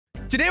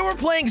Today we're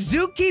playing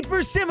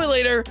Zookeeper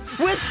Simulator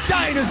with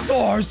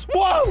dinosaurs.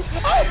 Whoa!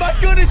 Oh my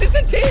goodness, it's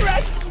a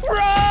T-Rex!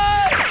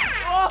 Run!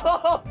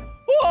 Whoa!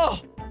 Whoa!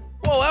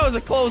 Whoa, that was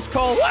a close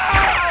call.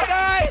 Whoa,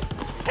 guys!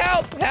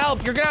 Help!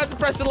 Help! You're gonna have to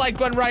press the like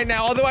button right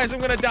now, otherwise I'm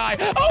gonna die.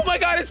 Oh my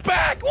god, it's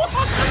back!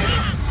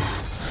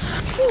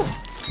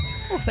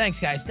 Oh, thanks,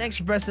 guys. Thanks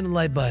for pressing the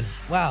like button.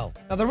 Wow.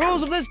 Now, the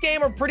rules of this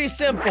game are pretty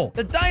simple.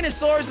 The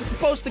dinosaurs are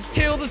supposed to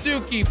kill the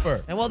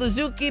zookeeper. And while the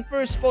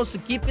zookeeper is supposed to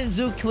keep his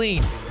zoo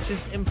clean, which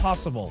is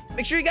impossible.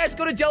 Make sure you guys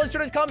go to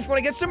jellystore.com if you want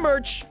to get some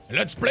merch. And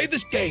let's play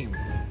this game.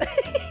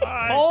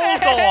 Hold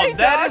on.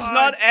 That is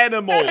not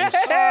animals.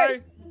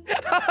 Hey. Wait,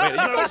 are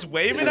you just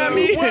waving at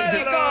me?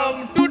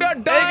 Welcome to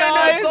the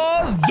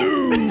dinosaur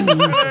zoo.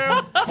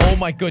 Oh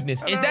my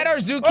goodness. Is that our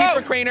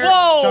zookeeper, Craner?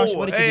 Whoa. Josh,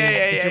 what did you do?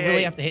 Did you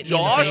really have to hit me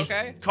in the face?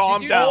 Okay.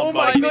 Calm down, Oh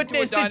my buddy.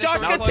 goodness, did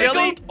Josh get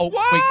Really? tickled? Oh,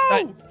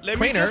 wait. Let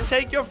me Craner? just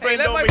take your friend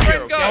let over my friend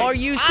here, go. okay? Are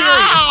you serious?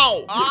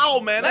 Ow! Ow,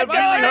 man, that Let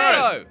really go.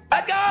 hurt.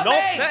 Let go of Nope.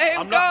 me! Let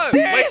him I'm not. go.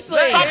 Seriously.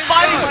 Wait, stop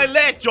biting my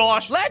leg,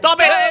 Josh. Let Stop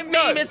go it. of me,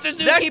 Mr.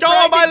 Zookeeper. Let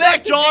go of my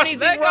leg, Josh. Anything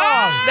Let go.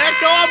 wrong. Let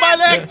go of my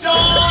leg,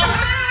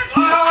 Josh.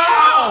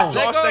 Ow!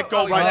 Josh, let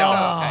go right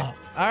now. Okay.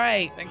 All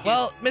right. Thank you.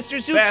 Well,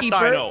 Mr. Bad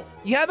Zookeeper, dino.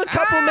 you have a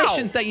couple Ow.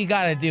 missions that you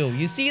gotta do.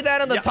 You see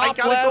that on the Yeah, top I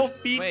gotta left? go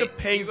feed Wait, the you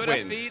gotta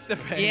penguins. feed the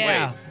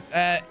penguins.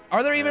 Yeah.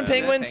 Are there even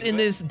penguins in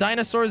this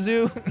dinosaur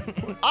zoo?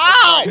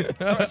 Ow!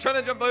 I was trying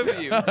to jump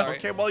over you. Sorry.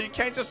 Okay, well, you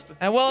can't just...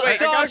 And well, Wait,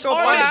 it's I gotta also, go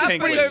our find mission's the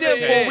pretty penguins.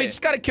 simple. Okay. We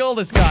just gotta kill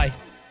this guy.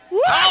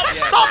 Ow!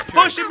 Stop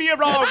pushing me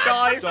around,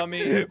 guys.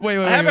 Dummy. Wait.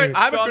 I have a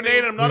Dummy.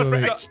 grenade and I'm not Wait,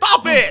 afraid. wait.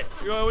 Stop it!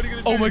 What are you gonna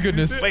do? Oh my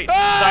goodness. Wait,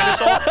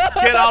 dinosaur,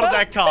 get out of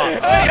that car.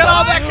 Get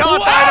out of that car,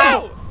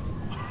 Wow. Dino!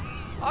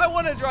 I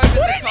want to drive in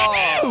What the did car.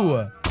 you do?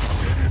 Zookeeper.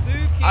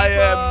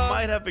 I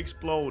might have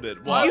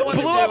exploded. What? You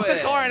wanna blew do up the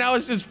it. car and I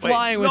was just Wait,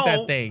 flying with no.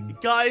 that thing.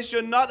 Guys,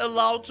 you're not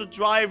allowed to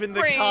drive in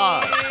the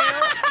car.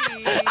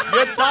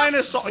 You're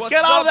dinosaur. What's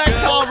Get out of up,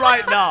 that girl? car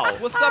right now.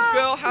 What's up,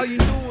 girl? How you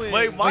doing?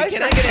 Wait, why is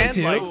can that I get hand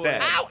into? like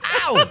that? Ow,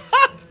 ow.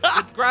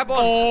 Just grab on.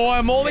 Oh,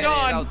 I'm holding Yeah,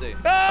 on. that'll do.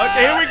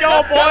 Okay, here we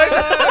go, boys.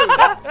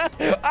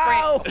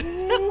 Ow.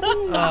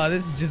 Oh,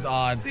 this is just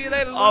odd. See you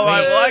later. All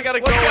right, well, I gotta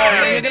What's go up, on.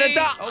 You're lady? gonna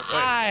die. Oh,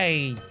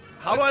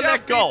 How do I Watch let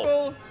out, go?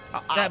 people.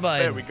 That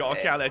button. There we go.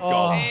 Okay, I let go.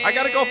 Oh. I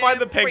gotta go find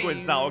the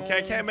penguins now, okay?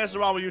 I can't mess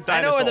around with you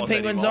I dinosaurs know where the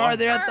penguins anymore. are.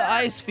 They're at the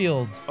ice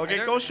field. Okay, I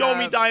go don't show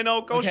me, have-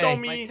 Dino. Go Okay. show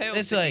My me. tail's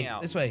This sticking way.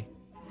 out. This way.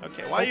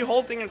 Okay, why are you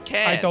holding a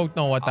can? I don't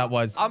know what that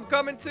was. I'm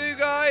coming too,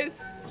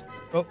 guys.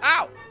 Oh.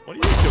 Ow. What are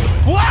you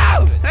doing?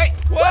 Wow! Hey,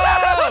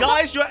 Whoa.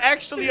 guys, you're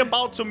actually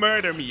about to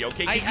murder me,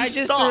 okay? Can I you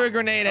just stop? threw a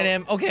grenade at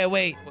him. Okay,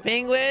 wait.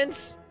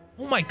 Penguins?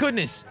 Oh my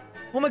goodness.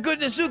 Oh my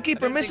goodness,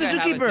 Zookeeper, Mr.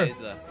 Zookeeper.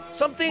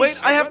 Something's Wait,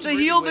 I have to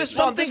Really heal weird. this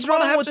one. Something's This one I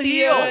wrong have with to the,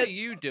 heal. What are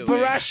you doing?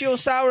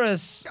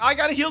 Brachiosaurus. I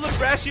gotta heal the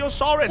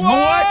Brachiosaurus.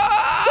 What?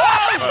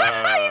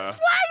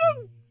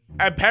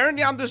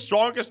 Apparently, I'm the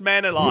strongest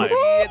man alive.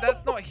 Yeah,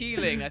 that's not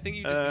healing. I think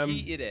you just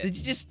yeeted it. Did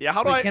you just... Yeah,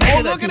 how do Wait, I... can I Oh,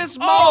 do that look at too? its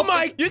Oh mouth.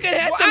 my... You can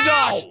hit them,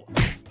 Josh.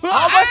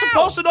 How am I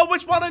supposed to know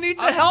which one I need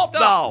to I'm help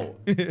stuck. now?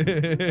 You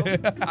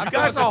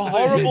guys are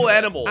horrible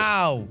animals.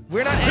 Ow.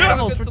 We're not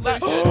animals. Good We're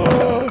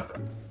solution.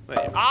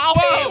 Ow,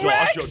 Whoa,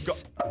 Josh,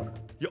 Rex!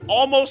 you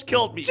almost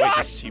killed me.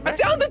 Josh, Wait, I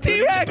found the I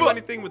didn't T-Rex. do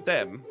anything with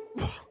them.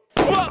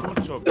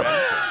 What's so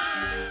bad?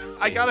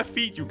 I gotta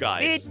feed you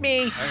guys. Eat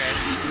me.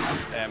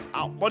 Okay.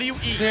 Ow, what do you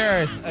eat?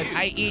 There's...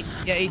 I eat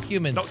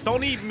humans.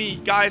 Don't eat me,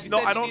 guys. You No,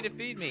 said I you don't. need to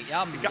feed me.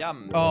 Yum,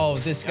 yum. Oh,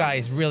 this guy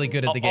is really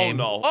good at the game.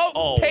 Oh, no.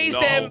 Oh,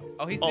 taste no. him.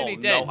 Oh, he's Oh, nearly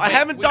no. dead. I Wait,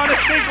 haven't done a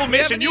single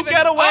mission. haven't You even-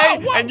 get away, Oh,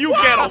 whoa, and you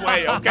get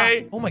away,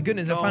 okay? Oh my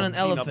goodness, I found an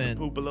Clean up the elephant.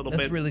 poop a little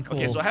That's bit. really cool.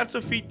 Okay, so I have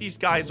to feed these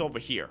guys over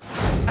here.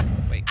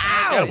 Wait.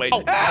 Ow! wait.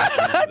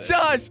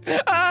 Josh!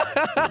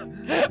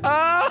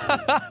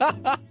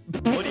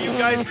 What do you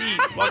guys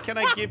eat? What can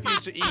I give you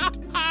to eat?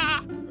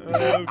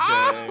 Okay.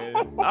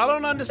 I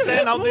don't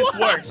understand how this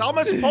works. How am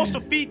I supposed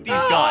to feed these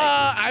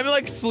guys? I'm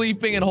like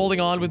sleeping and holding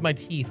on with my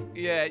teeth.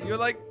 Yeah, you're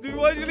like, dude,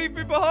 why'd you leave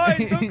me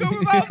behind? Don't go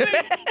without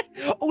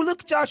me. Oh,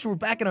 look, Josh, we're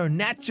back in our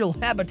natural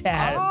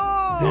habitat.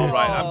 All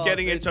right, I'm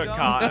getting into a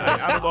car.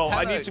 I don't know.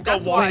 I need to go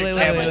That's walk. why-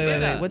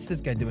 Wait. What's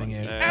this guy doing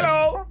here?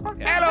 Hello.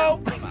 Okay.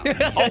 Hello.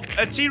 Oh,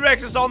 a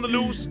T-Rex is on the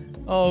loose.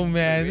 Oh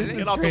man, this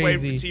Get is out the way,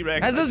 crazy.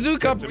 T-Rex. Has the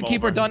Tipped him zookeeper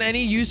over. done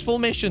any useful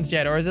missions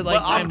yet, or is it like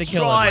Well, time I'm to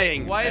kill him?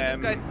 trying. Why is this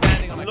guy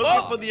standing on I'm a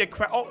looking for the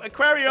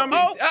aquarium.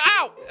 Oh.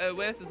 Ow!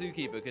 Where's the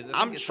zookeeper? Because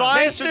I'm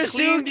trying to Mr.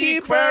 clean the Zookeeper.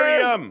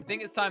 aquarium. I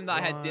think it's time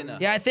that I had dinner.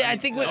 Yeah, I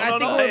think No,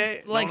 no, we're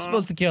hey, like no.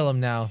 supposed to kill him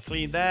now.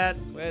 Clean that.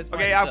 Where's my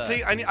Okay, I've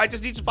dessert? cleaned. I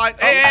just need to find.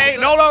 Hey,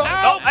 no,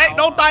 hey,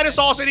 no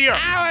dinosaurs in here.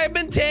 Ow, I've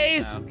been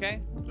tased.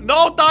 Okay.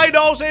 No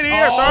dinos in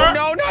here, Oh sir.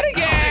 no, not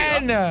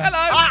again. Hello.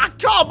 Ah,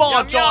 come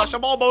on, Yum, Josh.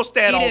 yum. I'm almost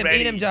dead already.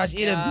 Eat him, Josh.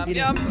 Eat him. Yum, Eat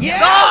him. yum. Yeah.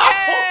 No!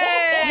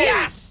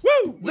 Yes.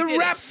 Woo! The did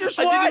it. Raptors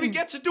I won. didn't even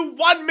get to do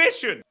one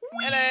mission.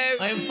 Hello.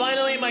 I am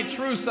finally my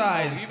true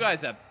size. You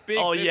guys are big.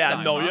 Oh this yeah,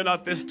 time, no, huh? you're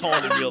not this tall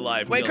in real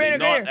life. Wait, really. Craner,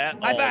 Not Craner.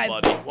 at High all, five.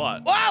 buddy.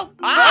 What? Wow.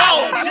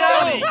 Ow,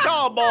 Jelly,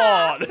 come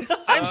on.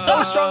 I'm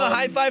so strong. I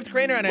high-fived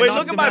Crainer and I Wait, knocked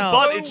look at him my out.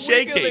 butt. It's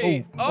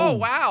shaking. Oh,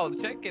 wow.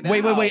 Check it out.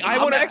 Wait. I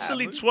I'm wanna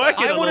actually twerking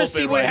I a wanna little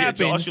see bit what right here,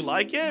 happens. Josh, you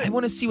like it? I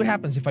want to see what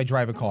happens if I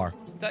drive a car.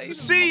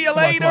 See you Come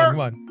on, later. come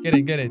on. Get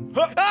in.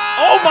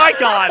 Oh my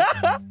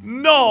God!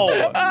 No!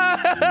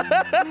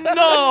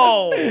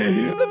 No!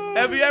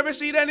 Have you ever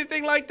seen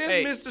anything like this,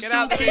 Hey, Mr. get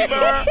out the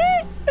Zookeeper?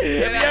 Have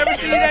you ever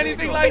seen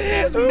anything like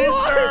this,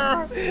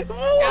 Mister?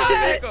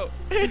 What?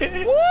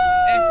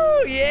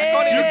 Woo!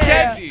 Yeah! You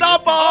can't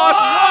stop us!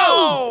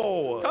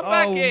 Oh! No! Come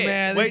back in.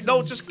 Man, Wait, this no,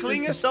 is- just this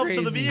cling is yourself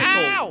to the crazy. vehicle,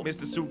 Ow!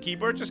 Mr.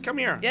 Zookeeper. Just come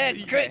here. Yeah,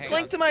 Hang clink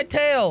on. to my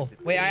tail.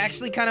 Wait, I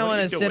actually kind of What are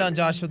want you to sit doing? on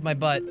Josh with my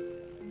butt.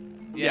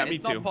 Yeah, me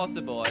it's too. not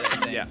possible, I don't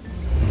think. Yeah.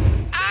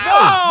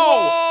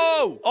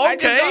 Whoa! I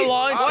just got Okay.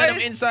 launched What? and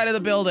I'm inside of the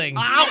building.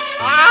 Ow! Oh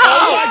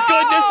Ow! my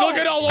goodness, look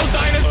at all those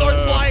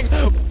dinosaurs flying.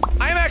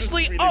 I'm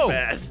actually, Really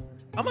bad.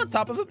 I'm on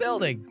top of a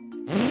building.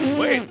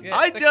 Wait, Yeah,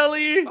 hi, the-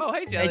 Jelly. Oh,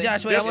 hey, Jelly. Hey,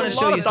 Josh, wait, I There's want a to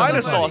lot show of you something.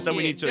 dinosaurs that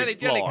we need to Jelly,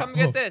 explore. Jelly, come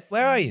get this.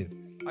 Where are you?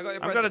 I got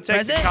your I'm gonna present. take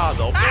Present? the car,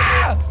 though.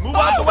 Ah! Move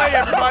out the way,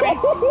 everybody.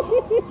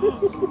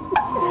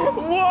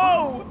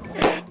 Whoa!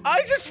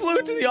 I just flew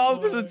to the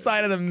opposite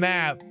side of the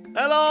map.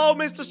 Hello,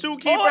 Mr.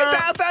 Zookeeper. Oh,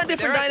 I found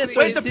different They're actually- dinosaurs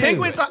Wait, the too.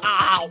 penguins are.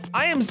 Ow!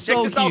 I am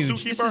so this out,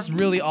 huge. This Zookeeper. is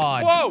really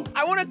odd. Whoa!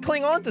 I want to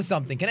cling on to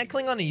something. Can I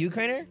cling on to you,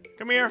 Crainer?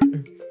 Come here.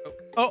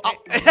 Oh.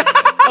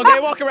 Okay,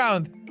 walk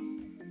around.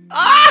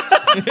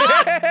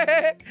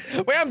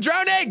 Wait, I'm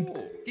drowning.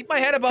 Keep my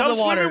head above Come the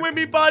water. swimming with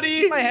me,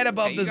 buddy. Keep my head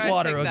above Hey, you this guys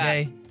water, take that.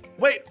 okay?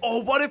 Wait,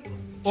 what if...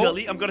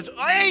 Jelly, I'm gonna...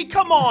 Hey,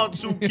 come on,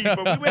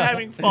 Zookeeper. We were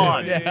having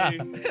fun. Yeah.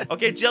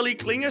 Okay, Jelly,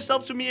 cling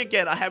yourself to me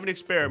again. I have an I'm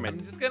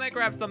experiment. just gonna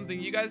grab something.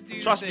 You guys do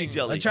your Trust me, thing. I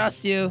Jelly.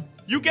 trust you.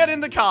 You get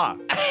in the car.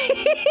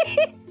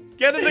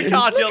 Get in the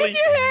car, Look Jelly. at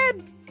your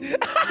head.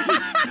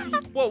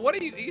 Whoa, what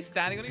are you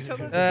standing on each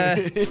other?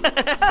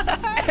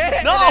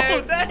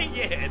 No, dang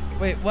it.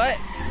 Wait, what?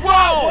 Whoa.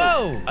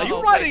 Whoa. Are you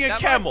Uh-oh, riding wait, a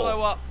that might camel?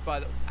 blow up by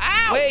the...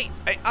 Ow! Wait,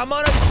 Hey. I'm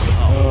on a...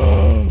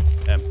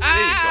 There you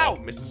Ow.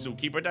 go, Mr.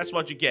 Zookeeper. That's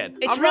what you get.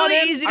 It's I'm really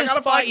running. easy I to got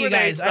a spot five you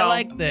grenades guys. I now.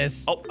 like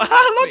this. Oh, look Wait, at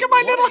my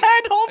what little are you-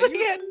 hand holding are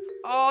you- it.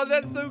 Oh,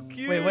 that's so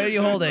cute. Wait, what are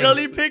you holding?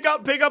 Jelly, pick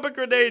up a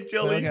grenade,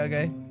 Jelly.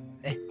 Okay.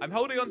 I'm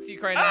holding on to you,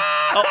 Crainer.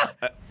 Ah!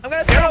 Oh, I'm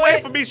gonna get throw away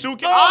it. from me,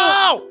 Zookeeper. Oh.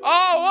 Ow!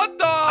 Oh, what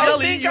the?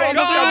 Jelly, think you I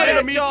almost got got rid it,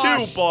 of me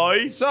Josh. too, boy.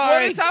 What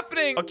Sorry. is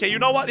happening? Okay, you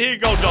know what? Here you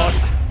go, Josh.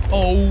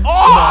 Oh.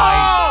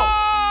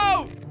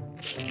 Oh!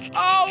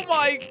 Oh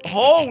my!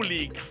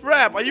 Holy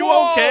crap, are you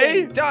Whoa.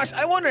 okay? Josh,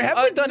 I wonder, have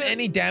we done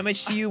any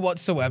damage to you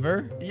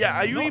whatsoever? Yeah,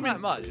 are you Not even... that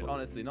much,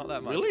 honestly. Not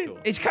that much. Really? at all.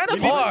 It's kind You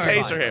of need to hard.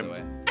 taste- Fine, him. by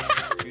the way.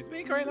 Excuse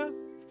me, Crainer.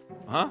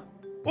 Huh?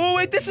 Oh,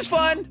 wait, this is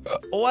fun.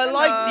 Oh, I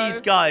like Hello.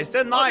 these guys.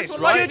 They're nice, this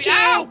one right? likes me.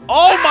 Ow!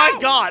 Oh my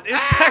god, it's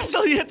Ow!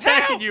 actually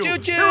attacking you.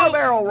 Choo-choo. That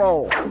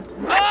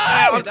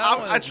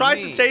I was tried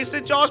me. to taste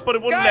it, Josh, but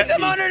it wouldn't Guys,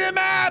 let I'm me. under the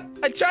map.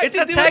 I tried It's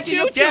to do a attacking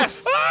you, choo-choo.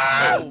 yes.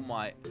 Ah! Oh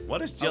my.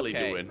 What is Jelly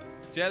Okay. doing?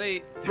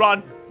 Jelly.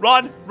 Run,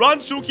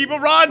 Zookeeper,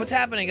 run! What's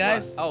happening,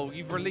 guys? Oh,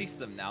 you've released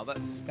them now.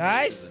 That's.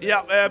 Guys?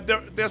 Yeah,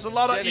 there's a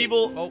lot of Jelly.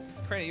 evil. Oh,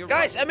 Crainer, you're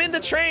Guys, I'm in the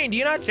train. Do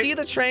you not see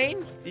the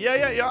train? Yeah,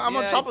 I'm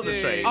on Yeah, top I of the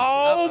do. train.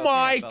 Oh okay,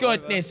 my fell over.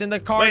 goodness, and the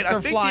Wait, carts I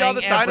are think the flying other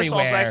dinosaurs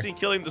everywhere. are actually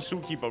killing the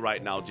Zookeeper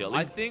right now, Jelly.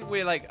 I think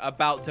we're like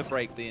about to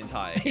break the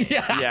entire.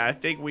 Yeah. Yeah, I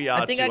think we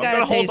are I think too. I I'm gotta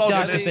gonna hold taste on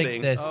Josh to to this fix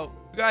thing. this. Oh,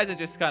 you guys are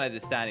just kind of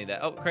just standing there.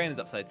 Oh, Crainer's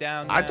upside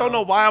down. I now. don't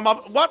know why I'm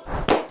up. What?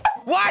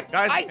 What?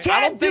 Guys, I I can't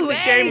don't think do the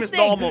game is anything.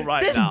 normal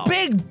right this now.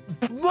 big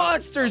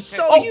monster's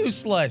so Oh.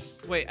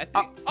 useless. Wait, I think.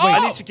 Wait, oh,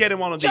 I need to get in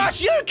one of these.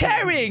 Josh, you're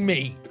carrying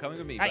me. You're coming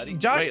with me, buddy.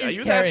 Josh Wait, are is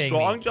you that carrying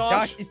strong, me.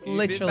 Josh? is You've been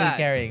literally bad.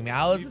 carrying me.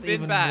 How is You've this been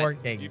even bad.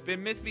 working? You've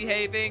been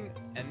misbehaving,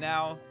 and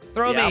now.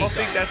 Throw Yeah, I me. don't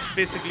think that's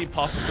physically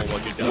possible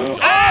what you're doing.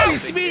 Oh,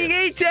 he's being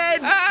eaten.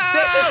 Ow!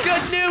 This is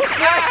good news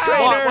for us, Ow!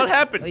 Crainer. What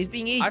happened? Oh, he's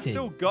being eaten. I've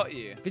still got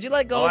you. Could you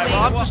let go All right, of me?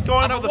 well, I'm just going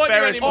I for don't the want you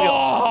Ferris anymore. wheel.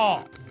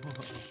 Oh.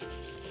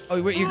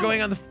 Oh, wait, you're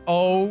going on the...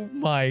 Oh,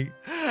 my...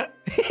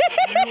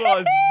 You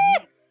are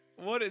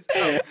What is?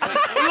 Oh, Look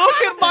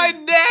at my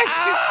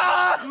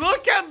neck!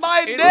 Look at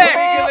my it's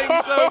neck!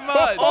 wiggling so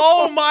much.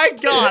 Oh my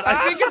god! I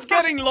think it's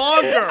getting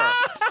longer.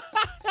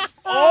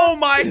 Oh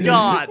my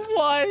god!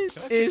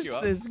 What is you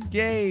up? this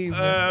game?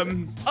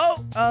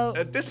 Oh,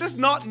 this is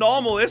not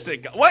normal, is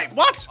it? Wait,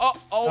 what?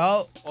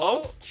 Oh.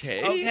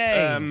 Okay.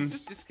 Okay.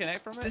 Just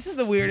disconnect from it. This is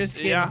the weirdest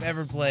game Yeah. I've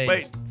ever played.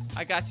 Wait,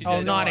 I got you. Oh,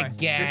 Jay, not don't worry.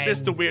 again. this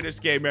is the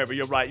weirdest game ever.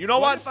 You're right. You know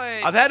What what? if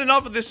I- I've had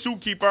enough of this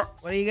Zookeeper.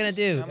 What are you gonna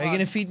do? Come Are you on.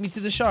 gonna feed me to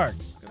the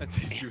sharks? I'm gonna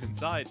take you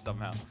inside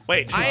somehow.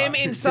 Wait. I am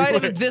inside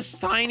of this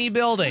tiny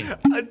building.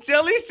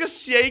 Jelly's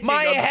just shaking.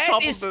 My on the head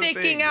top is of the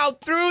sticking thing.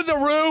 out through the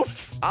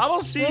roof. I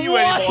don't see you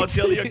What? anymore,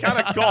 Jelly. You're kind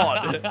of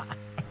gone.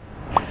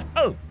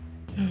 Oh,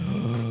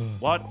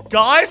 What?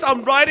 Guys,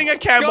 I'm riding a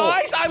camel.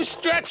 guys, I'm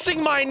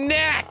stretching my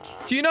neck.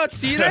 Do you not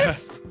see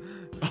this?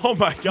 Oh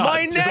my god.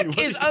 My Jelly, neck what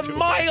is are a you doing?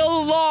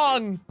 mile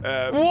long.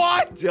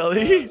 What?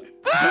 Jelly?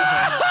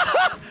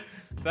 That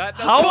doesn't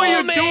How are Pull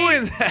you me.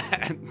 doing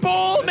that?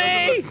 Pull look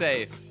me.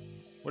 safe.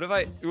 What if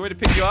I? You want me to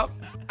pick you up?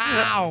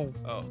 Ow.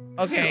 Oh.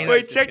 Okay.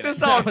 Wait, check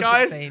this out, was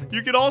guys. insane.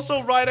 You can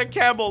also ride a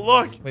camel.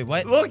 Look. Wait,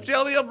 what? Look,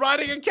 Jelly, I'm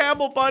riding a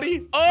camel,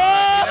 buddy.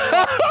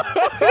 Oh!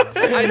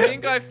 I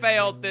think I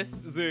failed this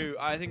zoo.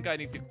 I think I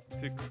need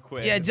to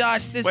quit. Yeah,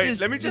 Josh, this Wait, is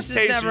let me just this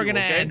is tase never you, gonna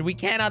okay? end. We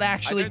cannot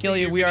actually I don't kill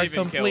think you. you We can are even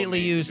kill completely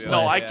me, useless.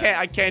 No, I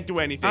Yeah. can't do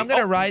anything. I'm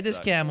gonna Oh, ride this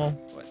suck. camel.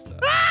 What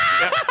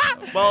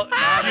the? well,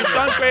 you've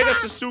done great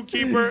as a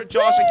zookeeper,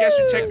 Josh. I guess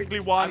you technically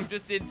won. I'm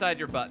just inside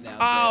your butt now.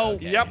 Ow.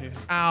 okay. Yep.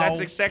 Ow. That's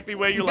exactly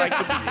where you like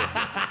to be.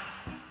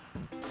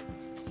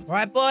 All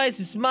right, boys,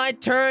 it's my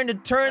turn to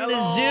turn the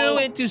Hello.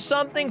 zoo into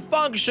something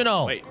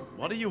functional. Wait,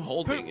 what are you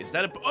holding? Is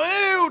that a...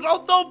 Ew,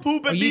 don't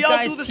poop at Are me. you I'll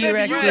guys do the same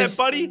to you then, T-Rexes?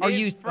 buddy. Are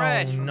you? It's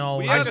fresh. Oh no,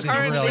 We I are this is just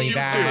currently really you the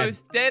bad.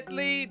 most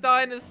deadly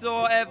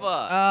dinosaur ever.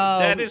 Oh.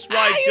 That is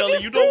right, you Jelly.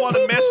 just You don't threw want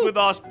to mess poo-poo. with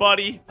us,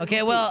 buddy.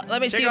 Okay, well,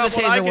 let me see Check if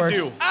the out what I taser can works.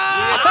 do.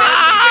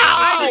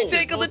 Ah! I just Ow!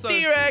 tickled the Also,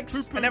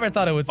 T-Rex. I never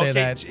thought it would say Okay,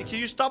 that. can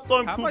you stop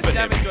throwing How poop much at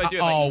him? damage do I do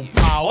if I Oh, eat?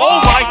 ow.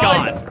 Oh my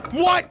God.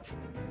 What?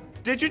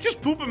 Did you just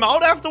poop him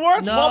out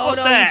afterwards? No, what was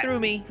no, that? he threw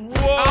me.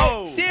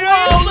 Whoa! Seriously?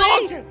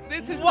 Whoa, look!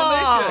 This is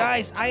Wow. delicious.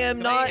 Guys, I am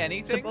Can I eat not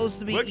anything? supposed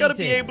to be We're eating. gonna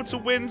be able to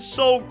win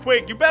so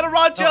quick. You better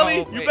run,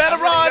 Jelly. Uh-oh. You Wait, better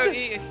I'm gonna go run.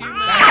 eat a human.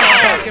 That's what I'm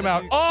talking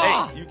about.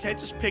 Oh! Hey, you can't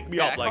just pick me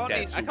Yeah, up like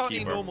that, I can't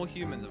eat zookeeper. normal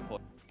humans,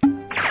 unfortunately.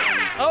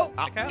 Oh,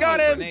 I can got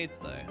hold him. Grenades,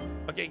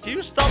 though. Okay, can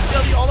you stop,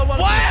 Jelly? All I want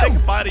to do is Wow. take a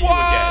bite of you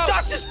again.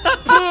 Josh just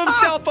blew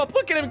himself up.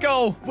 Look at him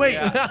go. Wait,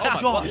 Yeah. Oh my God,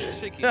 Josh, it's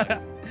shaky.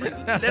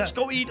 let's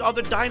go eat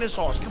other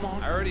dinosaurs. Come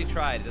on. I already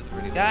tried. It doesn't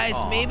really work. Guys,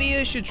 Aw. maybe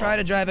you should try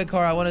to drive a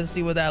car. I want to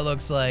see what that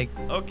looks like.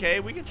 Okay,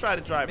 we can try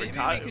to drive Maybe a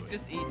car. we could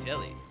just eat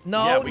jelly.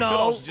 No, yeah, we could no.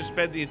 also just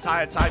spend the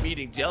entire time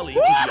eating jelly, to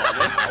be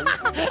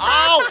honest.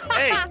 Ow!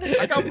 Hey,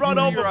 I got run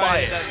over You're by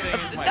right, it. that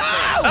thing is my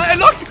face. Hey,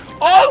 look!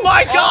 Oh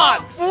my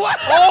God! What?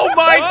 Oh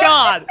my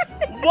God!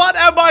 What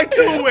am I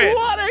doing?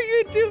 What are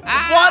you doing?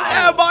 What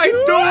am I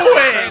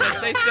doing?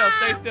 Stay still,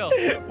 stay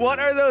still. What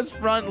are those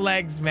front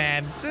legs,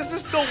 man? This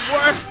is the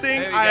worst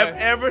thing There we I go. have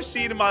ever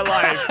seen in my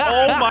life.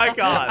 Oh my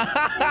God!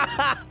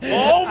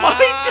 Oh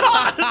my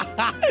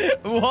God!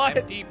 What?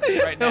 I'm deep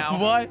right now.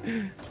 What?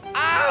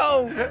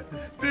 Ow!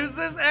 This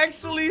is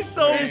actually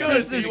so This good.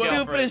 is the You want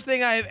stupidest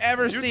thing I have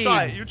ever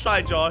seen. You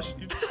try, Josh.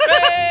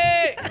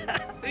 Hey!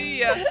 See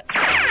ya.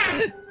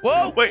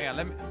 Whoa! Wait, Hang on,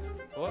 let me.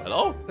 What?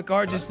 hello? The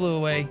car just flew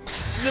away.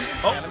 Hang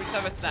on, let me just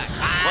have a snack. Well,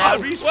 I Ow!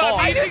 respawned.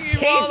 I just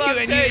eating you while tased you I'm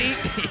and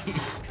you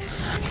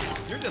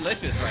eat. You're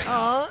delicious right now.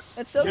 Aw,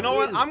 that's so You know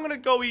what? cute. I'm gonna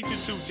go eat you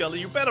too, Jelly.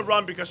 You better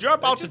run because you're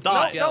about to just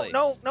die. love jelly.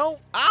 No. Ow,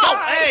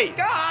 Guys, hey!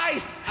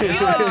 guys! I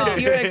feel like the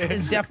T-Rex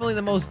is definitely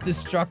the most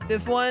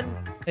destructive one.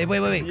 Hey,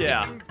 wait.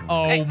 Yeah.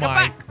 Oh Hey, come my.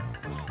 back.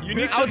 You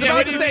need I was to, about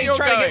where to do you say think you're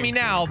try to get going? me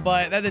now,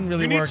 but that didn't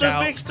really you need work to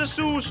out. fix the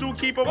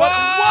zookeeper.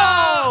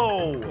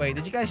 Whoa! Whoa! Wait,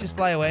 did you guys just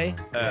fly away?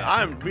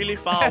 I'm really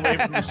far away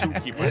from the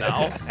zookeeper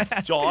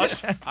now.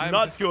 Josh, I'm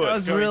not just good. That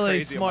was going really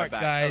crazy on my smart,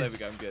 back. guys. Oh,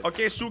 there we go, I'm good.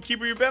 Okay,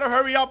 zookeeper, you better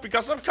hurry up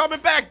because I'm coming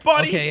back,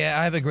 buddy. Okay, yeah,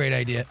 I have a great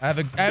idea. I have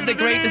the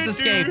greatest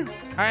escape.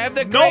 I have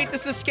the Nope.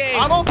 greatest escape.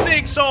 I don't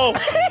think so.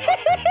 Where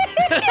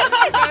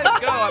you guys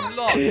go? I'm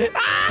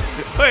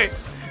lost. Wait,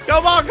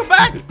 come on, come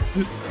back.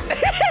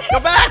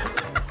 Come back.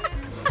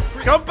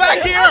 Come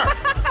back here.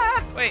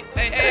 Wait,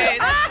 hey,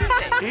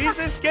 that's He's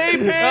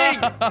escaping.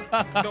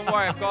 Don't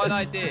worry, I've got an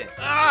idea.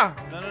 Ah.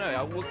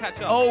 No, we'll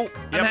catch up. Oh, Yep.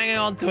 I'm hanging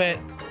on to it.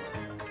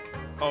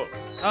 Oh.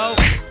 Oh,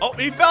 Oh,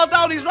 he fell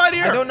down. He's right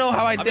here. I don't know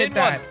how I I'm did in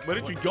that. one. Where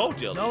did you go,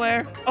 Jill?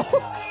 Nowhere.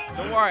 Oh,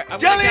 Don't worry, I'm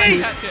Jelly!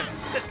 gonna catch him.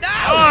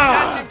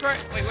 Ah. Catch him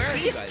first. Wait, where are you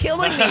he's guys?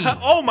 killing me.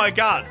 Oh my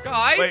God.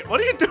 Guys? Wait, what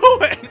are you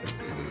doing?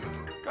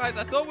 Guys,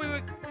 I thought we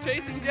were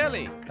chasing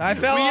Jelly. I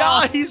fell We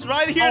off. are. He's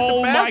right here. Oh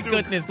in the my bathroom.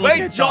 goodness, look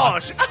Wait, at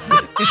Josh.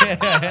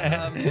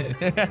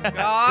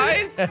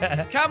 Guys,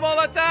 camel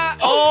attack!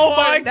 Oh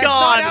my That's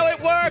God. not how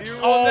it works.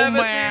 You will Oh never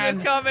see man.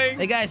 this coming.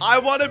 Hey guys. I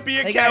want to be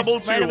a Hey, guys, camel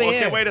too. right over Okay,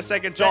 here. wait a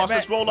second, Josh.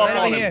 Let's roll up right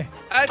on over him. here.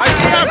 Attack!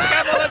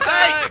 Camel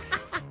attack!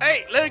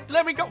 Hey,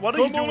 let me go. What are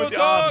you doing with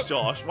your arms,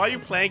 Josh? Why are you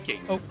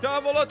planking? Oh.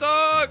 Camel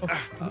attack!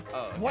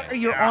 What are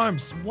your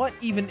arms? What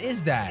even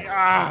is that?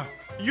 Ah,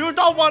 you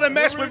don't want to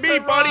mess with me, You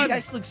buddy.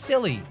 guys look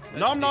silly.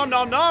 Nom.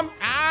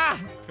 Ah!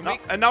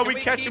 And now can we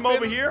we catch keep him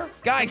over him? here.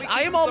 Guys, Can we I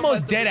keep am him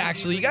almost somewhere dead so we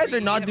actually. You can guys are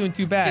eat not him? doing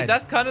too Yeah, bad.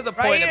 that's kind of the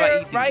Right point about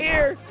here, eating. right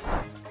here.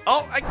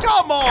 Oh,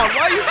 come on.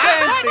 Why are you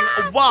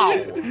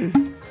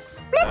dancing?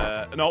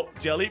 Wow. No,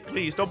 Jelly,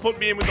 please don't put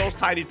me in with those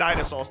tiny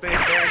dinosaurs. They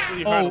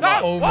actually hurt a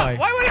lot. Oh my.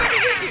 Why would I let me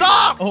hit you?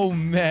 Stop! Oh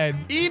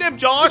man. Eat him,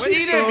 Josh. Wait,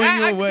 Eat Throwing him.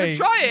 you I'm away.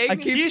 trying. I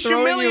keep He's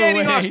throwing you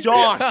humiliating away. us,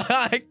 Josh.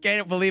 I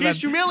can't believe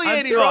He's I'm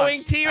humiliating throwing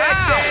us.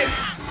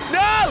 T-Rexes.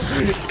 No!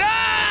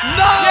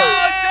 No,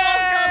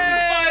 Josh got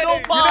the final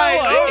You know bite.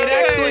 what? It Okay.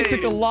 actually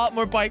took a lot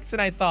more bites than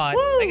I thought.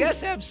 Woo. I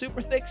guess I have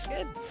super thick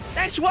skin.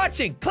 Thanks for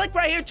watching. Click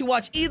right here to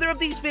watch either of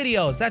these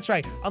videos. That's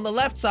right. On the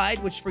left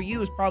side, which for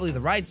you is probably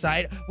the right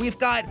side, we've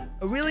got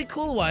a really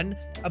cool one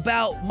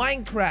about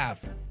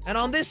Minecraft. And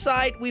on this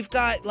side, we've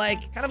got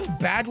like kind of a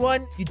bad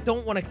one. You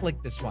don't want to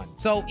click this one.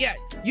 So yeah,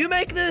 you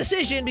make the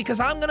decision because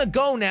I'm gonna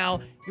go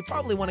now. You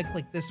probably want to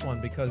click this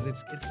one because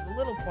it's a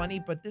little funny,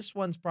 but this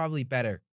one's probably better.